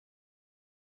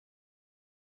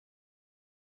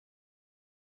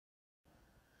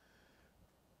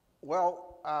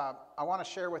I want to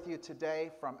share with you today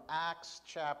from Acts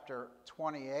chapter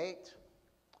 28.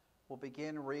 We'll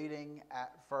begin reading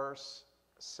at verse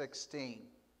 16.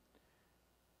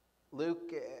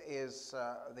 Luke is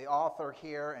the author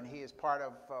here, and he is part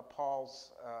of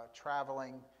Paul's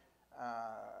traveling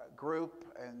group,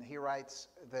 and he writes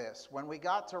this. When we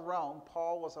got to Rome,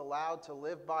 Paul was allowed to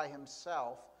live by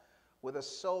himself with a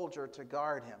soldier to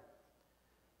guard him.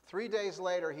 3 days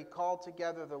later, he called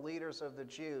together the leaders of the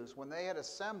Jews. When they had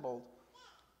assembled,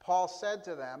 Paul said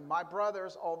to them, "My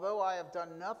brothers, although I have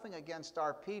done nothing against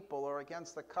our people or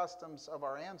against the customs of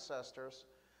our ancestors,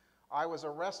 I was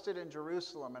arrested in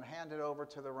Jerusalem and handed over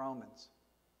to the Romans.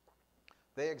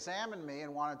 They examined me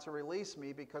and wanted to release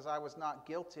me because I was not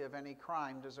guilty of any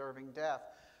crime deserving death.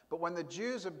 But when the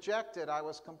Jews objected, I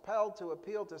was compelled to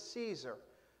appeal to Caesar.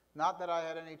 Not that I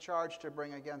had any charge to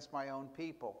bring against my own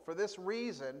people. For this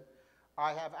reason,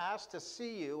 I have asked to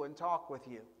see you and talk with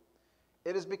you.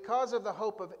 It is because of the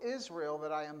hope of Israel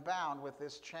that I am bound with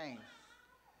this chain."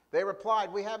 They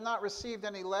replied, "We have not received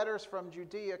any letters from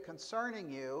Judea concerning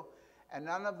you, and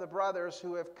none of the brothers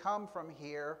who have come from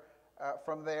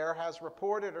there has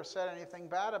reported or said anything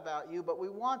bad about you, but we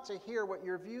want to hear what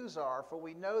your views are, for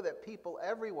we know that people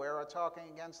everywhere are talking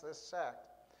against this sect."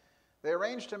 They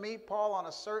arranged to meet Paul on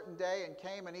a certain day and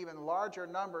came in even larger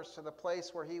numbers to the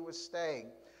place where he was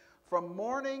staying. From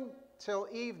morning till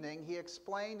evening, he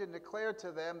explained and declared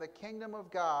to them the kingdom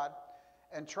of God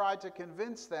and tried to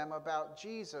convince them about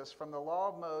Jesus from the law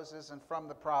of Moses and from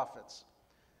the prophets.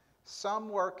 Some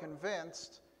were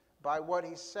convinced by what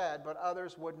he said, but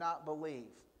others would not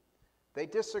believe. They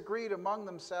disagreed among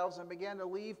themselves and began to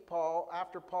leave Paul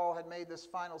after Paul had made this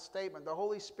final statement. "The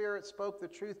Holy Spirit spoke the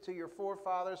truth to your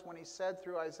forefathers when he said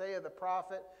through Isaiah the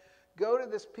prophet, 'Go to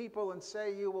this people and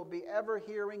say, you will be ever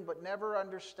hearing but never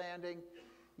understanding.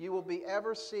 You will be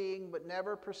ever seeing but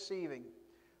never perceiving.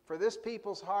 For this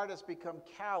people's heart has become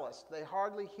calloused. They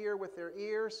hardly hear with their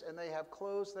ears and they have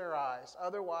closed their eyes.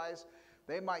 Otherwise,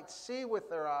 they might see with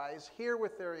their eyes, hear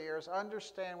with their ears,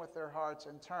 understand with their hearts,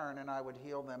 and turn, and I would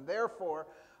heal them. Therefore,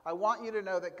 I want you to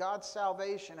know that God's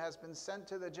salvation has been sent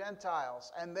to the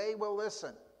Gentiles, and they will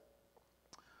listen."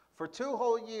 For 2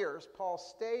 whole years, Paul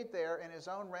stayed there in his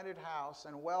own rented house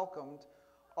and welcomed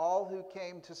all who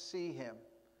came to see him.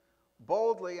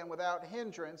 Boldly and without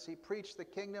hindrance, he preached the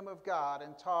kingdom of God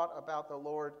and taught about the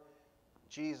Lord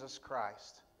Jesus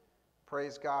Christ.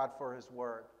 Praise God for his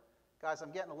word. Guys,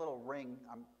 I'm getting a little ring.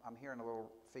 I'm hearing a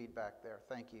little feedback there.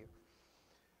 Thank you.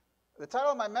 The title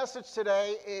of my message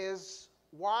today is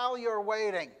While You're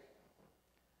Waiting.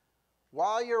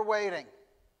 While you're waiting.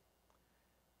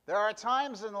 There are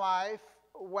times in life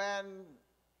when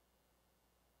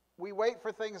we wait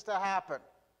for things to happen.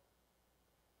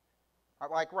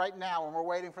 Like right now when we're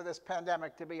waiting for this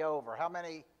pandemic to be over. How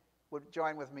many would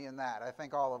join with me in that? I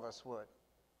think all of us would.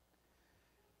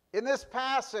 In this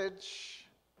passage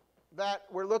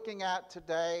that we're looking at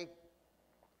today,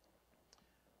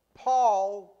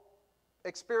 Paul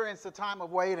experienced a time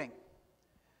of waiting.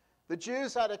 The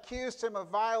Jews had accused him of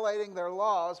violating their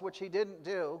laws, which he didn't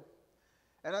do.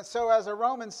 And so as a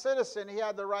Roman citizen, he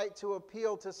had the right to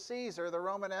appeal to Caesar, the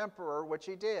Roman emperor, which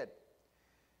he did.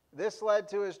 This led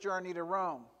to his journey to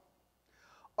Rome.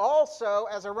 Also,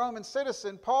 as a Roman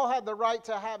citizen, Paul had the right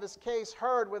to have his case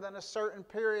heard within a certain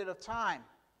period of time.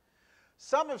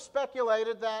 Some have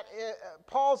speculated that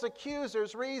Paul's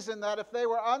accusers reasoned that if they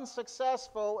were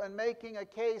unsuccessful in making a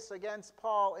case against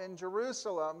Paul in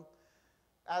Jerusalem,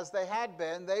 as they had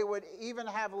been, they would even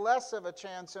have less of a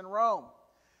chance in Rome.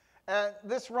 And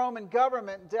this Roman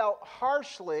government dealt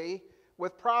harshly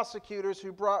with prosecutors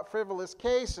who brought frivolous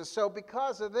cases. So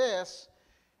because of this,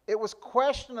 it was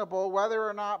questionable whether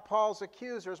or not Paul's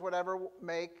accusers would ever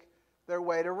make their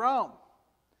way to Rome.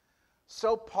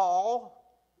 So Paul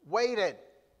waited.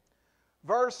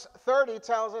 Verse 30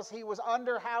 tells us he was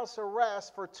under house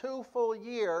arrest for 2 full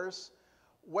years,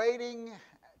 waiting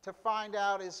to find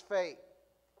out his fate.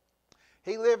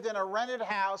 He lived in a rented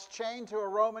house, chained to a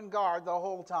Roman guard the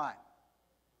whole time.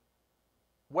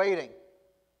 Waiting.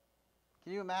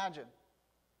 Can you imagine?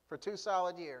 For 2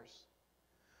 solid years.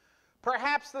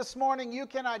 Perhaps this morning you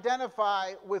can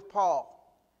identify with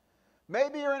Paul.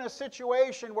 Maybe you're in a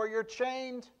situation where you're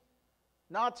chained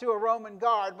not to a Roman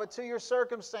guard, but to your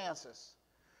circumstances.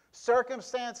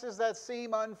 Circumstances that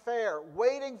seem unfair,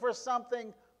 waiting for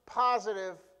something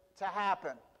positive to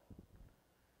happen.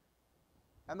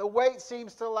 And the wait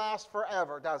seems to last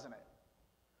forever, doesn't it?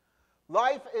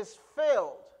 Life is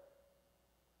filled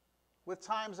with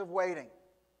times of waiting.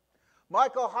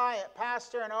 Michael Hyatt,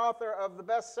 pastor and author of the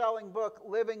best-selling book,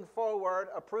 Living Forward,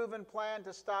 A Proven Plan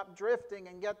to Stop Drifting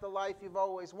and Get the Life You've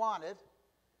Always Wanted,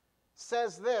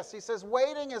 says this. He says,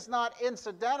 waiting is not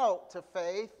incidental to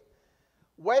faith.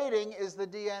 Waiting is the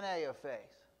DNA of faith.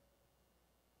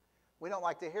 We don't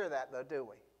like to hear that, though, do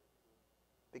we?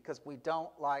 Because we don't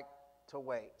like to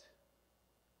wait.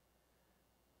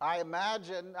 I don't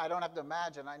have to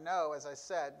imagine, I know, as I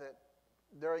said, that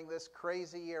during this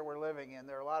crazy year we're living in,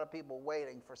 there are a lot of people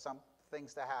waiting for some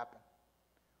things to happen.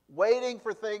 Waiting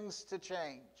for things to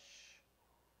change.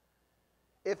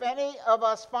 If any of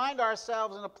us find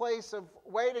ourselves in a place of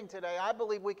waiting today, I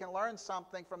believe we can learn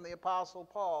something from the Apostle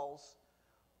Paul's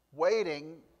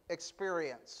waiting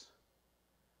experience.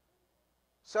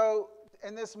 So,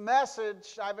 in this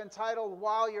message I've entitled,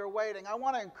 While You're Waiting, I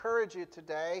want to encourage you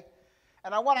today,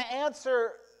 and I want to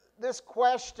answer this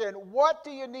question: what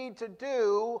do you need to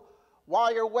do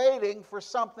while you're waiting for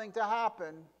something to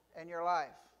happen in your life?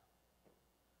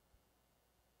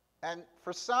 And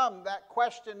for some, that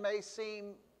question may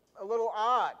seem a little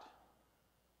odd.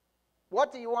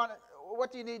 What do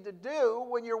you need to do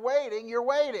when you're waiting? You're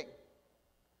waiting.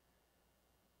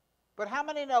 But how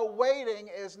many know waiting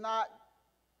is not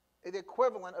the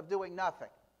equivalent of doing nothing?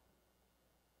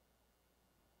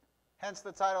 Hence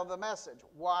the title of the message,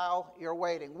 While You're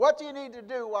Waiting. What do you need to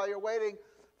do while you're waiting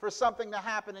for something to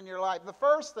happen in your life? The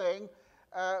first thing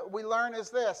we learn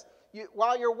is this.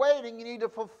 While you're waiting, you need to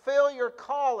fulfill your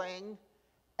calling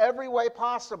every way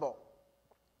possible.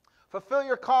 Fulfill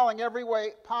your calling every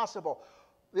way possible.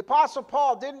 The Apostle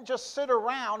Paul didn't just sit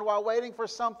around while waiting for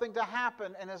something to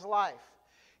happen in his life.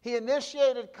 He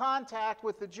initiated contact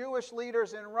with the Jewish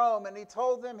leaders in Rome, and he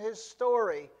told them his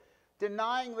story,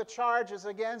 denying the charges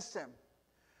against him.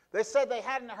 They said they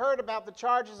hadn't heard about the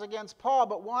charges against Paul,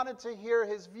 but wanted to hear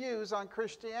his views on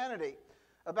Christianity,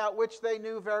 about which they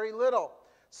knew very little.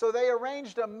 So they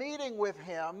arranged a meeting with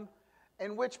him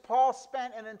in which Paul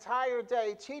spent an entire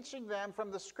day teaching them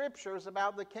from the Scriptures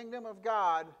about the kingdom of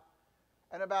God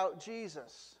and about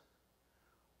Jesus.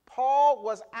 Paul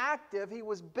was active. He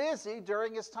was busy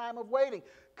during his time of waiting.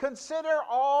 Consider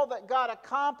all that God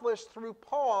accomplished through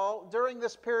Paul during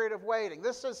this period of waiting.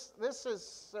 This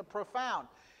is profound.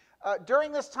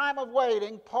 During this time of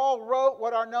waiting, Paul wrote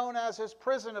what are known as his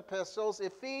prison epistles: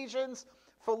 Ephesians,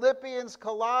 Philippians,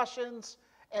 Colossians,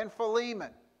 and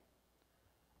Philemon.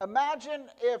 Imagine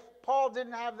if Paul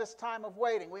didn't have this time of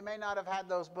waiting. We may not have had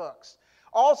those books.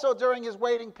 Also, during his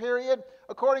waiting period,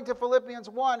 according to Philippians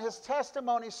 1, his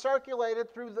testimony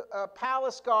circulated through the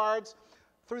palace guards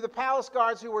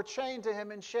who were chained to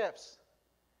him in ships.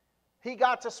 He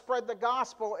got to spread the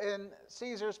gospel in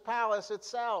Caesar's palace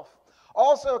itself.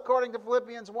 Also, according to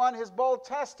Philippians 1, his bold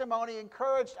testimony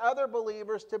encouraged other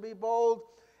believers to be bold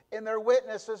in their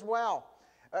witness as well.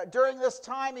 During this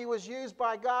time, he was used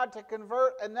by God to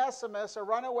convert Onesimus, a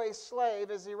runaway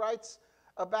slave, as he writes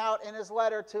about in his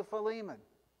letter to Philemon.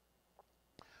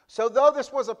 So though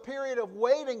this was a period of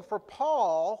waiting for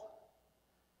Paul,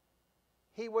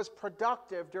 he was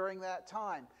productive during that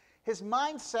time. His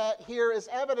mindset here is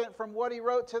evident from what he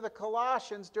wrote to the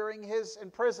Colossians during his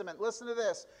imprisonment. Listen to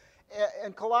this.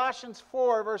 In Colossians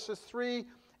 4, verses 3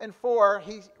 and 4,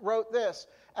 he wrote this: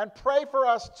 "And pray for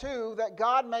us too, that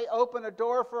God may open a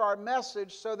door for our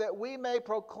message, so that we may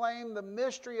proclaim the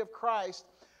mystery of Christ,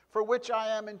 for which I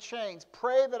am in chains.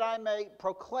 Pray that I may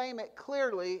proclaim it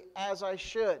clearly as I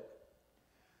should."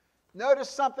 Notice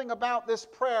something about this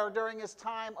prayer during his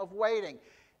time of waiting.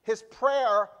 His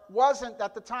prayer wasn't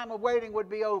that the time of waiting would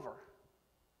be over.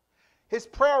 His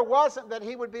prayer wasn't that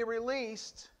he would be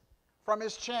released from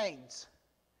his chains.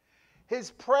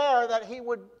 His prayer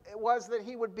was that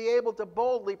he would be able to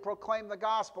boldly proclaim the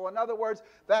gospel. In other words,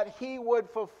 that he would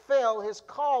fulfill his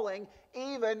calling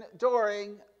even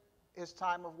during his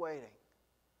time of waiting.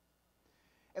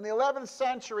 In the 11th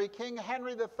century, King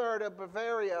Henry III of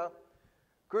Bavaria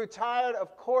grew tired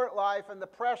of court life and the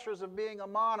pressures of being a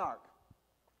monarch.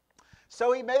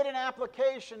 So he made an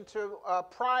application to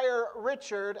Prior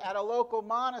Richard at a local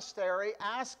monastery,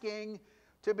 asking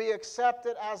to be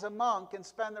accepted as a monk and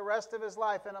spend the rest of his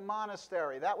life in a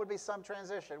monastery. That would be some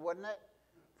transition, wouldn't it?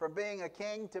 From being a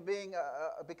king to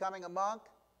becoming a monk.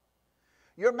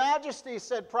 "Your Majesty,"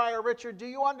 said Prior Richard, "do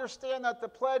you understand that the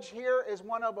pledge here is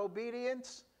one of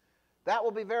obedience? That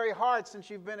will be very hard since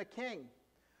you've been a king."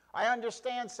 "I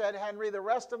understand," said Henry. "The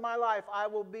rest of my life I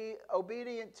will be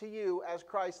obedient to you as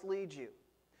Christ leads you."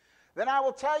 "Then I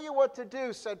will tell you what to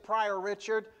do," said Prior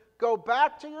Richard. "Go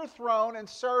back to your throne and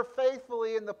serve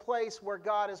faithfully in the place where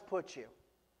God has put you."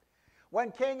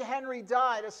 When King Henry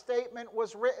died, a statement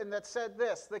was written that said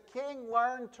this: "The king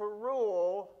learned to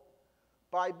rule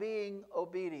by being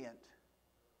obedient.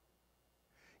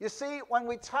 You see, when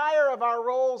we tire of our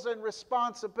roles and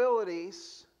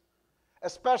responsibilities,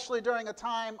 especially during a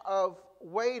time of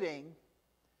waiting,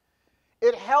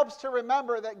 it helps to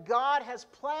remember that God has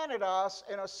planted us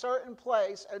in a certain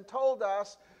place and told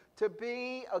us to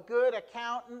be a good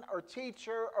accountant or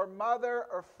teacher or mother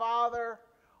or father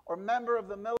or member of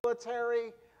the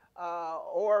military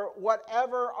or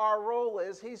whatever our role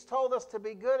is. He's told us to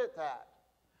be good at that.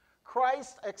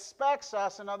 Christ expects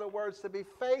us, in other words, to be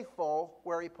faithful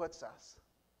where He puts us.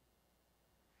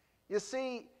 You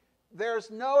see,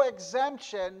 there's no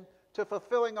exemption to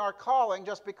fulfilling our calling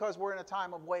just because we're in a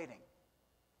time of waiting.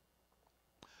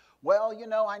 Well,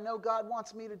 I know God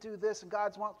wants me to do this and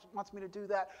God wants me to do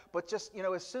that, but just,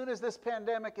 as soon as this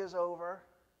pandemic is over,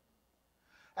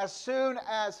 as soon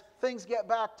as things get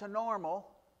back to normal,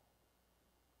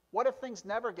 what if things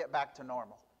never get back to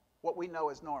normal, what we know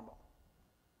is normal?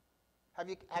 Have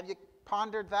you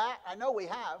pondered that? I know we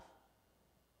have.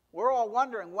 We're all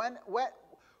wondering, when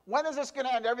is this going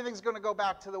to end? Everything's going to go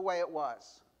back to the way it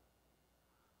was.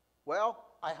 Well,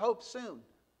 I hope soon,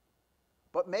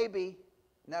 but maybe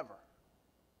never.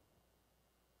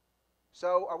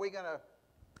 So are we going to,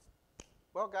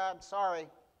 well, God, sorry.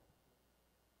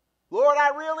 Lord, I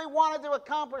really wanted to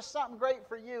accomplish something great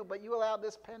for you, but you allowed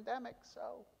this pandemic,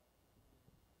 so.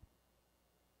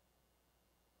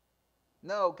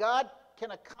 No, God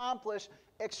can accomplish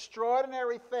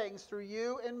extraordinary things through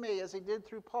you and me, as He did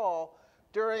through Paul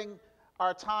during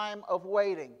our time of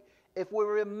waiting. If we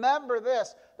remember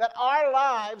this, that our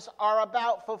lives are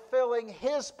about fulfilling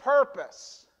His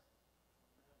purpose,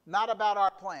 not about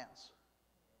our plans.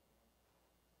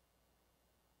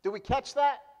 Do we catch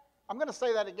that? I'm going to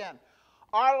say that again.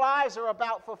 Our lives are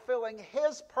about fulfilling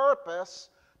His purpose,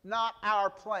 not our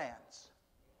plans.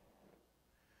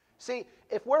 See,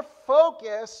 if we're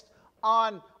focused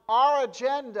on our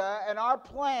agenda and our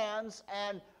plans,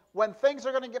 and when things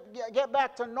are going to get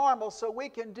back to normal so we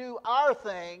can do our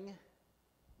thing,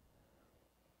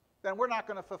 then we're not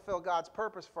going to fulfill God's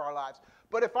purpose for our lives.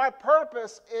 But if our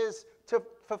purpose is to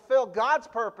fulfill God's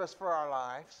purpose for our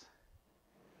lives,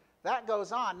 that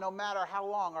goes on no matter how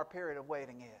long our period of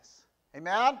waiting is.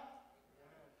 Amen?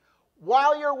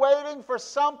 While you're waiting for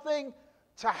something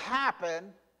to happen,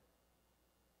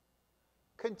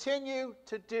 continue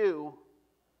to do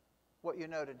what you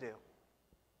know to do.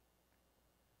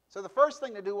 So the first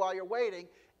thing to do while you're waiting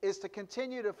is to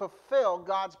continue to fulfill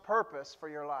God's purpose for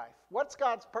your life. What's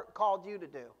God's called you to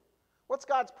do? What's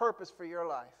God's purpose for your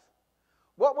life?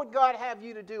 What would God have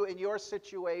you to do in your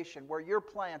situation where you're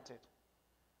planted?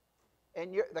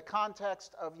 In the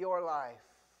context of your life?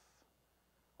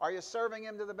 Are you serving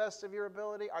Him to the best of your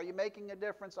ability? Are you making a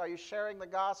difference? Are you sharing the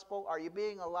gospel? Are you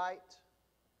being a light?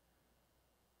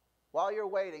 While you're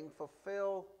waiting,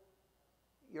 fulfill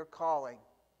your calling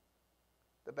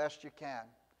the best you can.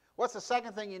 What's the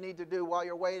second thing you need to do while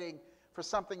you're waiting for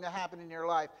something to happen in your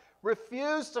life?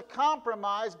 Refuse to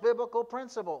compromise biblical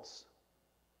principles.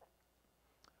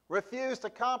 Refuse to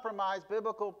compromise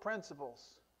biblical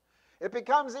principles. It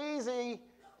becomes easy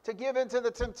to give into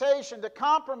the temptation to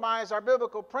compromise our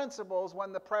biblical principles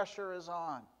when the pressure is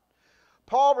on.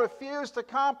 Paul refused to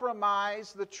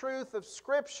compromise the truth of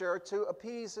Scripture to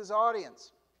appease his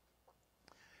audience.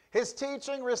 His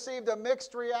teaching received a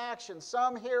mixed reaction,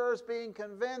 some hearers being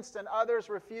convinced and others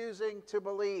refusing to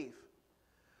believe.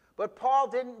 But Paul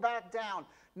didn't back down.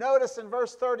 Notice in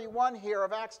verse 31 here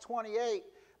of Acts 28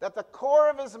 that the core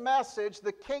of his message,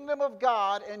 the kingdom of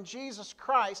God and Jesus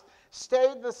Christ,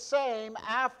 stayed the same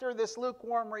after this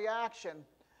lukewarm reaction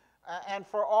and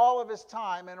for all of his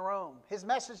time in Rome. His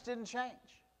message didn't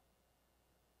change.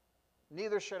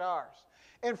 Neither should ours.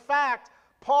 In fact,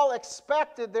 Paul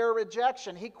expected their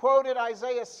rejection. He quoted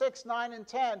Isaiah 6, 9, and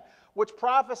 10, which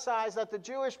prophesies that the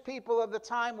Jewish people of the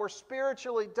time were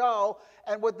spiritually dull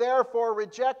and would therefore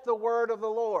reject the word of the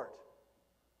Lord.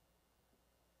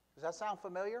 Does that sound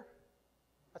familiar?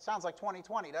 That sounds like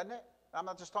 2020, doesn't it? I'm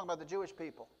not just talking about the Jewish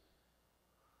people.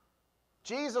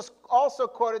 Jesus also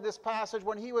quoted this passage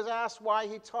when He was asked why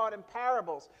He taught in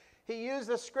parables. He used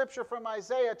this scripture from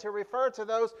Isaiah to refer to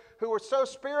those who were so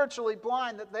spiritually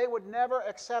blind that they would never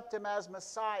accept Him as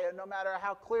Messiah, no matter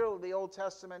how clearly the Old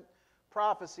Testament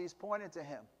prophecies pointed to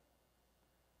Him.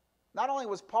 Not only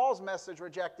was Paul's message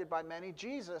rejected by many,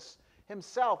 Jesus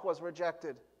Himself was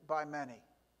rejected by many.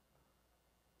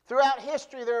 Throughout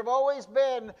history, there have always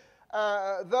been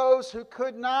those who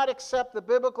could not accept the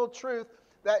biblical truth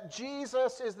that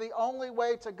Jesus is the only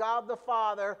way to God the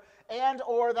Father, and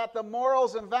or that the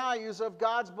morals and values of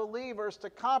God's believers to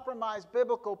compromise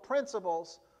biblical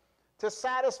principles to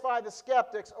satisfy the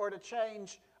skeptics or to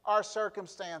change our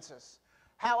circumstances.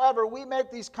 However, we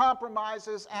make these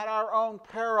compromises at our own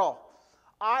peril.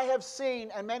 I have seen,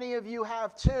 and many of you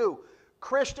have too,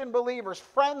 Christian believers,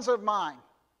 friends of mine,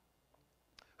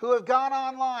 who have gone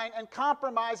online and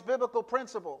compromised biblical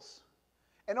principles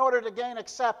in order to gain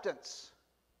acceptance.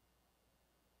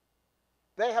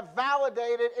 They have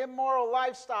validated immoral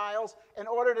lifestyles in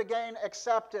order to gain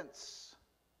acceptance.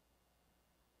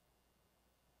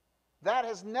 That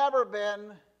has never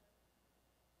been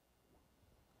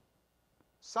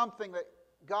something that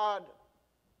God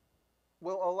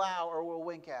will allow or will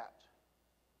wink at.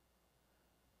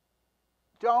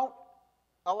 Don't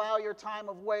allow your time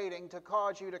of waiting to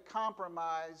cause you to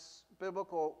compromise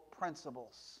biblical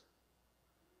principles.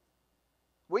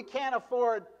 We can't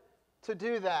afford to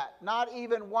do that, not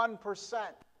even 1%.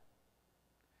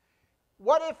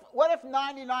 What if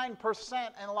 99%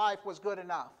 in life was good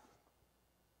enough?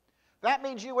 That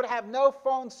means you would have no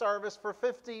phone service for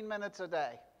 15 minutes a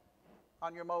day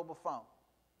on your mobile phone.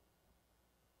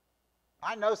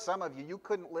 I know some of you, you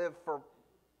couldn't live for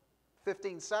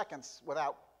 15 seconds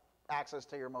without access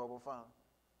to your mobile phone.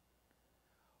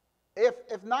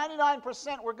 If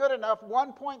 99% were good enough,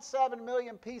 1.7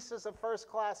 million pieces of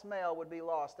first-class mail would be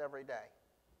lost every day.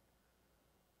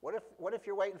 What if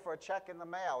you're waiting for a check in the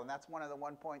mail and that's one of the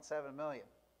 1.7 million?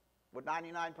 Would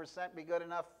 99% be good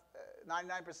enough?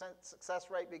 99% success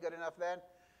rate be good enough then?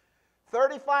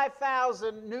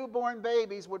 35,000 newborn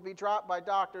babies would be dropped by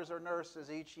doctors or nurses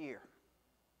each year.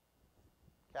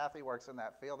 Kathy works in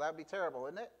that field. That would be terrible,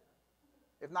 isn't it?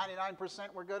 If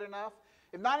 99% were good enough?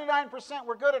 If 99%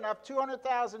 were good enough,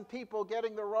 200,000 people would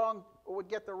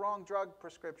get the wrong drug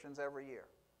prescriptions every year.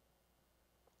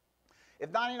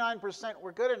 If 99%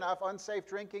 were good enough, unsafe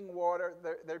drinking water,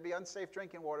 there'd be unsafe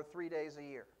drinking water 3 days a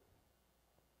year.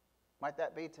 Might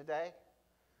that be today?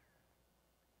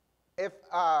 If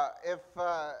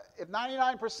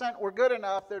 99% were good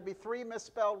enough, there'd be 3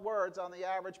 misspelled words on the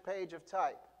average page of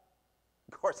type.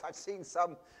 Of course, I've seen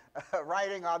some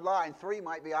writing online. 3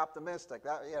 might be optimistic.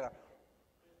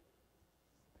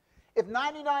 If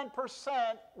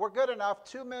 99% were good enough,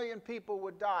 2 million people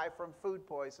would die from food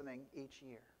poisoning each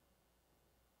year.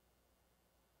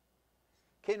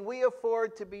 Can we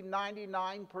afford to be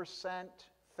 99%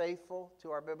 faithful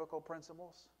to our biblical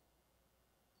principles?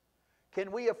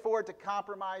 Can we afford to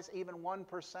compromise even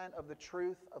 1% of the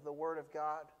truth of the Word of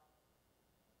God?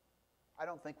 I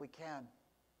don't think we can.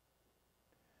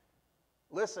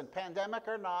 Listen, pandemic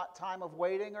or not, time of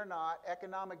waiting or not,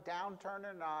 economic downturn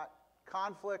or not,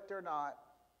 conflict or not,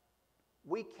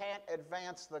 we can't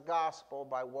advance the gospel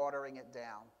by watering it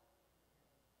down.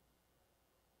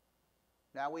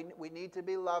 Now, we need to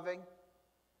be loving.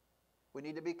 We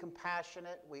need to be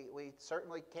compassionate. We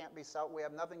certainly can't be we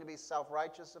have nothing to be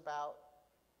self-righteous about.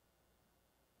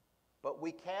 But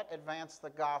we can't advance the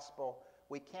gospel.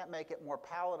 We can't make it more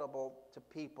palatable to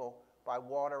people by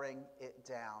watering it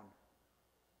down.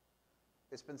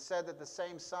 It's been said that the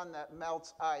same sun that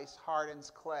melts ice hardens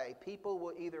clay. People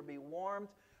will either be warmed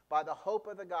by the hope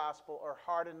of the gospel or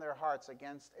harden their hearts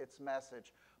against its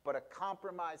message. But a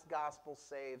compromised gospel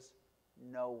saves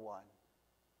no one.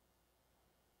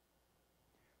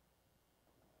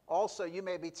 Also, you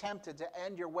may be tempted to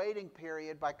end your waiting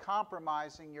period by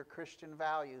compromising your Christian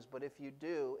values, but if you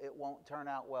do, it won't turn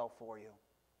out well for you.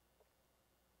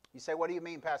 You say, what do you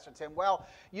mean, Pastor Tim? Well,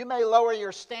 you may lower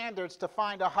your standards to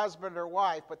find a husband or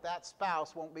wife, but that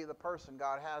spouse won't be the person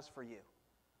God has for you.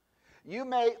 You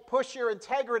may push your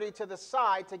integrity to the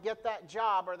side to get that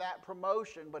job or that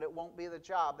promotion, but it won't be the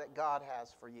job that God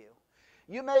has for you.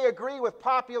 You may agree with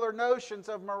popular notions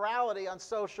of morality on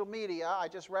social media. I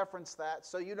just referenced that,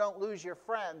 so you don't lose your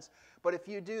friends. But if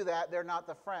you do that, they're not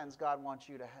the friends God wants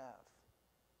you to have.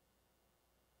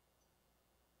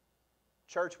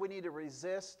 Church, we need to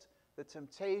resist the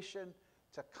temptation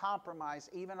to compromise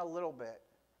even a little bit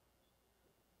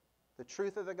the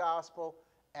truth of the gospel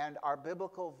and our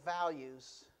biblical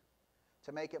values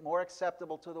to make it more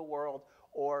acceptable to the world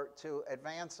or to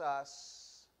advance us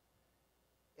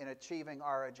in achieving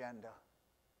our agenda.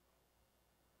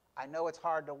 I know it's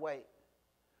hard to wait.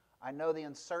 I know the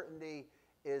uncertainty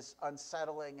is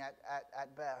unsettling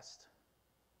at best.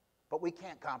 But we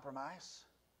can't compromise.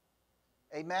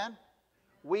 Amen?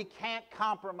 We can't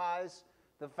compromise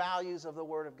the values of the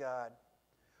Word of God.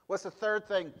 What's the third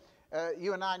thing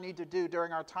you and I need to do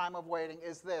during our time of waiting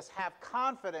is this: have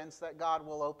confidence that God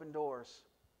will open doors.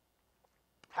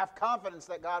 Have confidence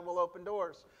that God will open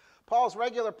doors. Paul's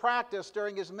regular practice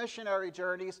during his missionary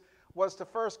journeys was to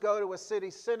first go to a city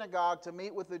synagogue to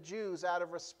meet with the Jews out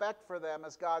of respect for them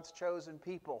as God's chosen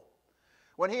people.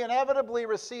 When he inevitably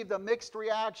received a mixed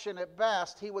reaction at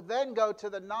best, he would then go to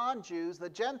the non-Jews, the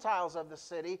Gentiles of the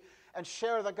city, and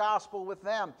share the gospel with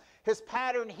them. His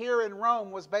pattern here in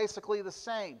Rome was basically the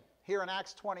same, here in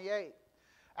Acts 28.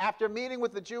 After meeting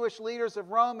with the Jewish leaders of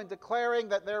Rome and declaring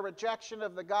that their rejection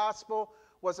of the gospel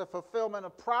was a fulfillment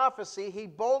of prophecy, he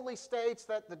boldly states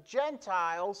that the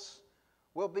Gentiles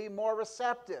will be more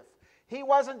receptive. He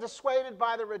wasn't dissuaded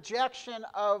by the rejection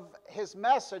of his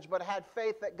message, but had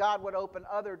faith that God would open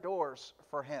other doors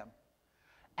for him.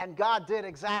 And God did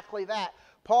exactly that.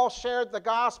 Paul shared the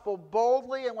gospel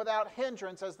boldly and without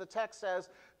hindrance, as the text says,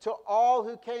 to all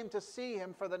who came to see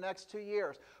him for the next 2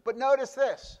 years. But notice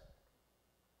this.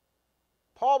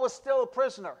 Paul was still a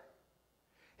prisoner.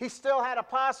 He still had a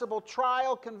possible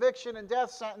trial, conviction, and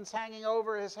death sentence hanging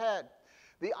over his head.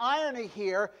 The irony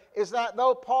here is that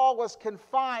though Paul was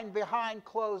confined behind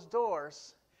closed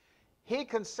doors, he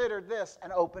considered this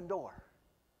an open door.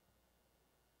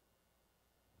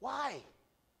 Why?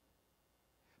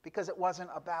 Because it wasn't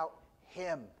about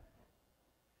him.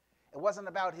 It wasn't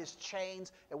about his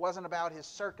chains. It wasn't about his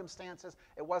circumstances.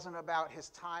 It wasn't about his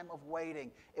time of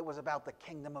waiting. It was about the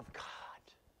kingdom of God.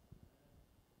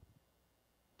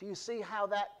 Do you see how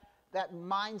that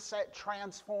mindset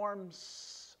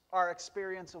transforms our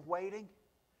experience of waiting?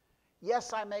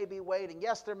 Yes, I may be waiting.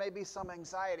 Yes, there may be some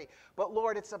anxiety. But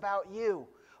Lord, it's about you.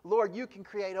 Lord, you can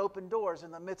create open doors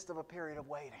in the midst of a period of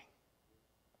waiting.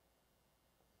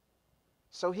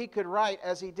 So he could write,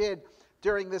 as he did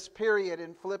during this period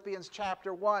in Philippians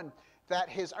chapter 1, that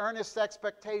his earnest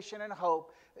expectation and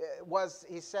hope was,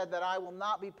 he said, that I will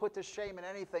not be put to shame in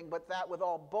anything, but that with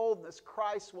all boldness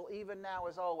Christ will even now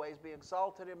as always be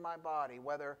exalted in my body,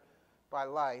 whether by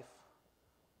life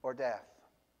or death.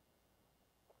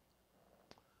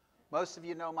 Most of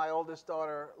you know my oldest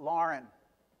daughter, Lauren.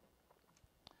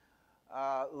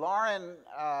 Lauren,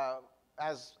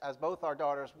 as both our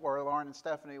daughters were, Lauren and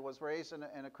Stephanie, was raised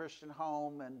in a Christian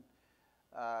home, and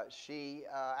she,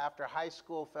 after high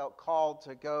school, felt called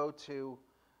to go to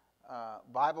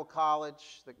Bible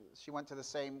college. She went to the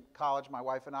same college my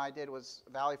wife and I did. It was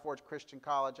Valley Forge Christian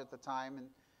College at the time in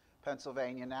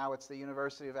Pennsylvania. Now it's the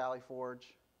University of Valley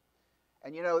Forge.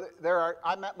 And you know,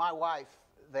 I met my wife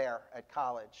there at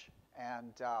college,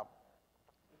 and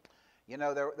you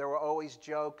know, there were always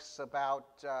jokes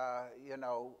about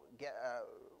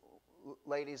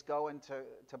ladies going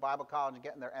to Bible college and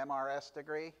getting their MRS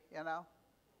degree, you know.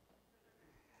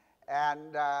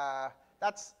 And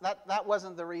that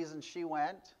wasn't the reason she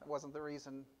went. It wasn't the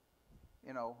reason,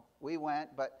 you know, we went.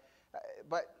 But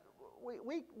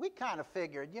we kind of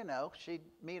figured, you know, she'd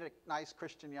meet a nice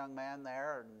Christian young man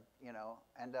there, and you know,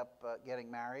 end up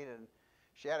getting married, and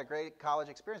she had a great college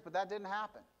experience. But that didn't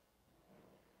happen.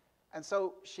 And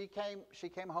so she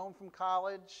came home from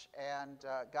college and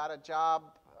got a job.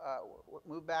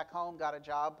 Moved back home, got a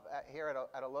job here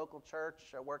at a local church,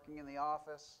 working in the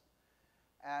office,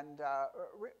 and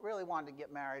really wanted to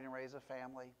get married and raise a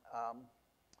family.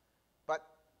 But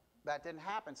that didn't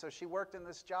happen. So she worked in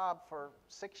this job for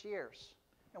 6 years.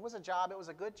 It was a job, it was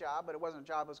a good job, but it wasn't a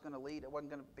job that was going to lead. It wasn't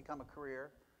going to become a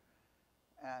career.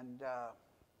 And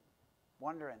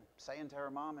wondering, saying to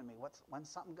her mom and me, when's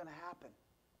something going to happen?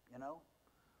 You know?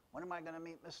 When am I going to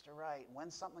meet Mr. Right?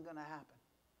 When's something going to happen?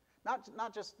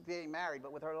 Not just being married,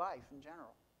 but with her life in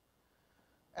general.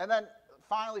 And then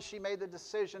finally she made the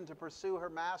decision to pursue her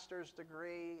master's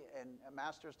degree, and a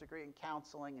master's degree in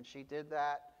counseling, and she did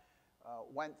that.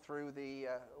 Went through the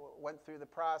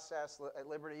process at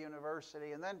Liberty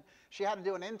University, and then she had to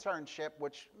do an internship,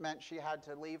 which meant she had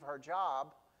to leave her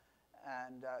job,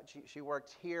 and she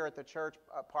worked here at the church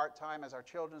part-time as our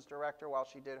children's director while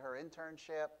she did her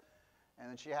internship. And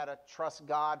then she had to trust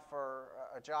God for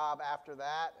a job after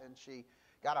that, and she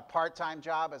got a part-time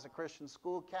job as a Christian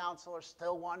school counselor,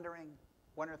 still wondering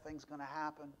when are things going to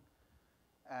happen.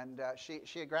 And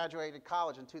she had graduated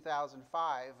college in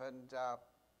 2005, and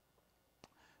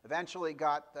eventually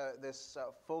got this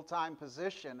full-time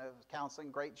position of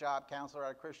counseling, great job, counselor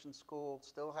at a Christian school,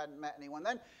 still hadn't met anyone.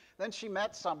 Then she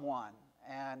met someone,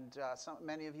 and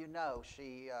many of you know,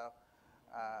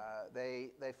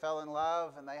 they fell in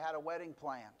love, and they had a wedding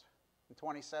planned in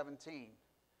 2017.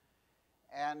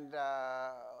 And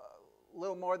a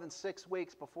little more than 6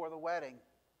 weeks before the wedding,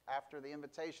 after the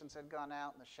invitations had gone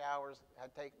out and the shower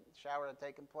had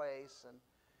taken place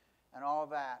and all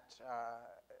that,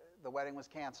 the wedding was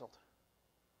canceled.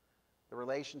 The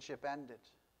relationship ended.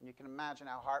 And you can imagine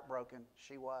how heartbroken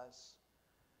she was.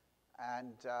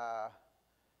 And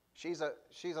she's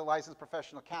a licensed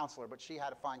professional counselor, but she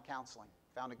had to find counseling.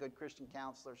 Found a good Christian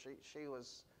counselor. She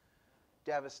was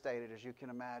devastated, as you can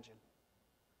imagine.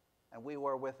 And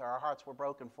our hearts were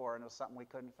broken for her, and it was something we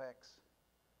couldn't fix.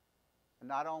 And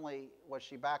not only was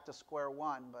she back to square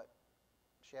one, but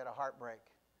she had a heartbreak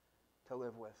to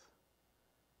live with.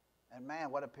 And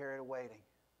man, what a period of waiting.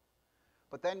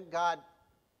 But then God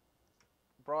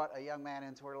brought a young man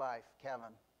into her life,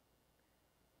 Kevin.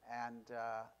 And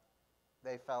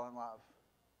they fell in love.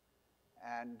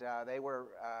 And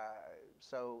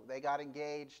so they got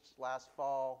engaged last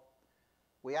fall.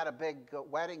 We had a big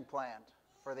wedding planned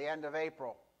for the end of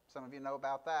April. Some of you know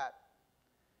about that.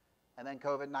 And then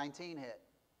COVID-19 hit.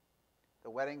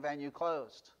 The wedding venue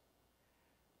closed.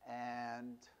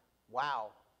 And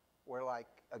wow, we're like,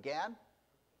 again?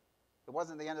 It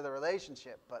wasn't the end of the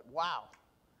relationship, but wow.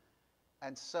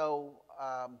 And so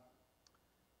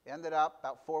it ended up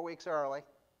about 4 weeks early.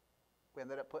 We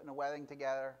ended up putting a wedding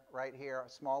together right here, a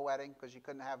small wedding, because you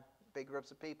couldn't have big groups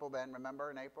of people then,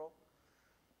 remember, in April?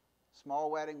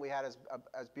 Small wedding. We had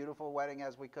as beautiful a wedding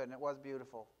as we could, and it was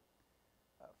beautiful.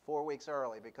 4 weeks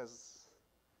early, because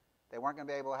they weren't going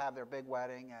to be able to have their big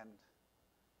wedding, and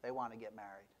they wanted to get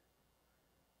married.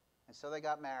 And so they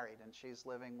got married, and she's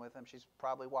living with him. She's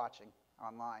probably watching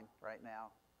online right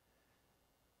now.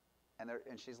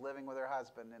 And she's living with her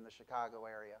husband in the Chicago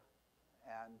area.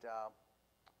 And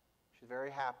she's very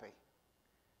happy.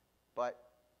 But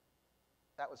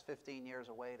that was 15 years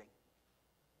of waiting.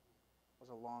 It was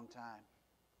a long time.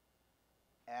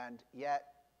 And yet,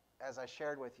 as I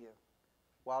shared with you,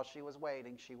 while she was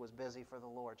waiting, she was busy for the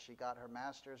Lord. She got her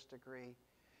master's degree.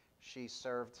 She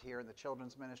served here in the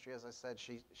children's ministry. As I said,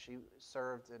 she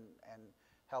served and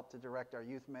helped to direct our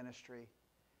youth ministry.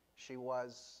 She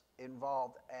was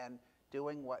involved and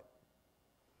doing what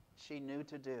she knew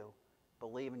to do,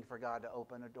 believing for God to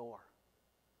open a door.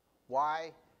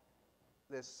 Why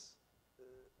this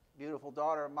beautiful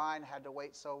daughter of mine had to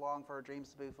wait so long for her dreams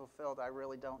to be fulfilled, I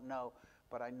really don't know.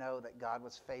 But I know that God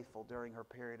was faithful during her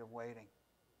period of waiting.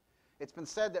 It's been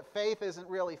said that faith isn't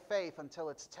really faith until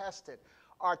it's tested.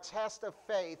 Our test of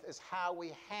faith is how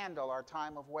we handle our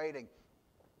time of waiting.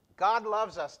 God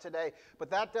loves us today,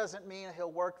 but that doesn't mean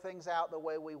He'll work things out the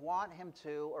way we want Him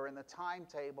to or in the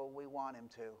timetable we want Him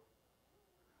to.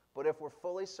 But if we're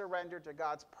fully surrendered to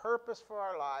God's purpose for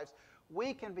our lives,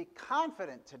 we can be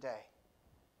confident today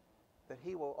that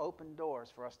He will open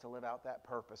doors for us to live out that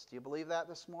purpose. Do you believe that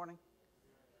this morning?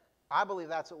 I believe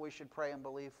that's what we should pray and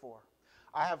believe for.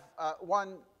 I have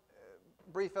one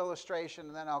brief illustration,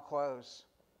 and then I'll close.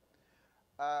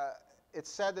 It's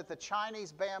said that the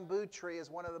Chinese bamboo tree is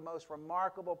one of the most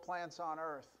remarkable plants on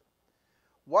earth.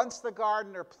 Once the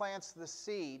gardener plants the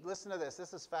seed, listen to this,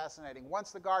 this is fascinating.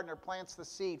 Once the gardener plants the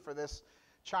seed for this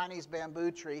Chinese bamboo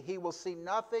tree, he will see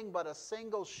nothing but a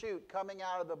single shoot coming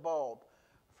out of the bulb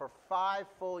for 5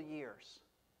 full years.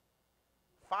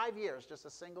 5 years, just a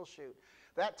single shoot.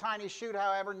 That tiny shoot,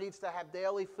 however, needs to have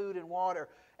daily food and water.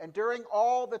 And during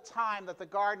all the time that the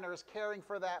gardener is caring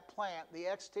for that plant,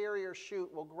 the exterior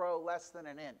shoot will grow less than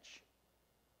an inch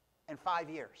in 5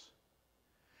 years.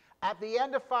 At the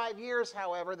end of 5 years,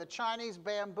 however, the Chinese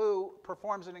bamboo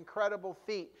performs an incredible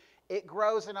feat. It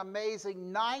grows an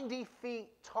amazing 90 feet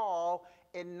tall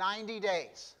in 90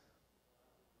 days.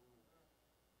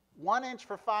 1 inch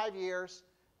for 5 years,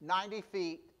 90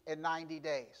 feet in 90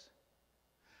 days.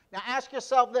 Now ask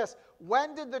yourself this,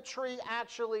 when did the tree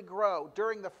actually grow?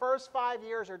 During the first 5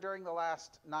 years or during the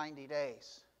last 90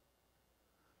 days?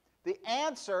 The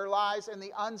answer lies in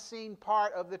the unseen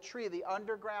part of the tree, the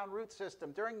underground root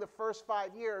system. During the first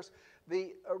 5 years,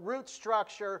 the root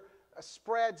structure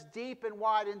spreads deep and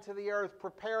wide into the earth,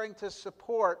 preparing to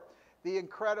support the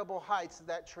incredible heights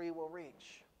that tree will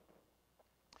reach.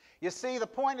 You see, the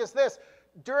point is this.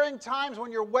 During times when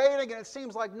you're waiting and it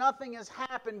seems like nothing has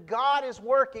happened, God is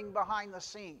working behind the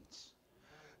scenes.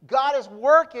 God is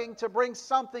working to bring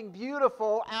something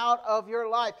beautiful out of your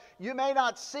life. You may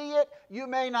not see it, you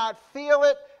may not feel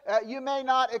it, you may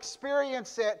not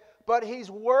experience it, but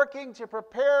He's working to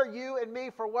prepare you and me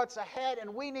for what's ahead,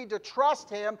 and we need to trust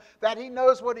Him that He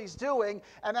knows what He's doing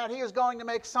and that He is going to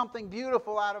make something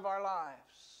beautiful out of our lives.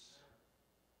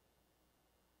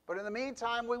 But in the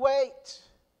meantime, we wait.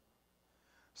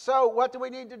 So what do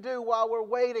we need to do while we're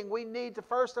waiting? We need to,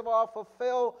 first of all,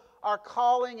 fulfill our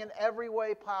calling in every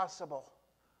way possible.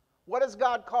 What has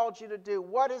God called you to do?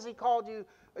 What has He called you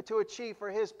to achieve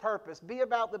for His purpose? Be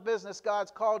about the business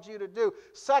God's called you to do.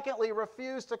 Secondly,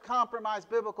 refuse to compromise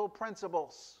biblical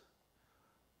principles.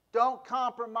 Don't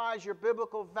compromise your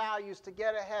biblical values to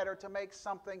get ahead or to make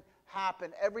something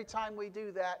happen. Every time we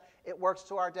do that, it works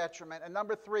to our detriment. And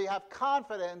number 3, have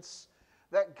confidence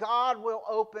that God will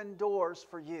open doors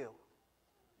for you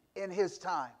in His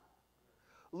time.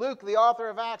 Luke, the author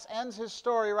of Acts, ends his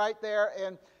story right there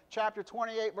in chapter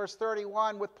 28, verse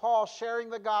 31, with Paul sharing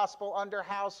the gospel under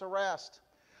house arrest.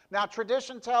 Now,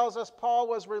 tradition tells us Paul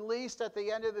was released at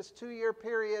the end of this 2-year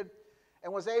period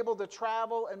and was able to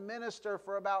travel and minister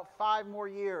for about 5 more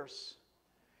years.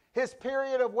 His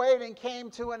period of waiting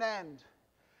came to an end,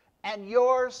 and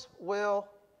yours will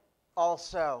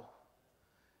also.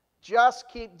 Just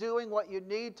keep doing what you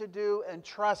need to do and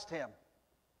trust Him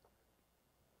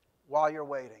while you're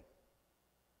waiting.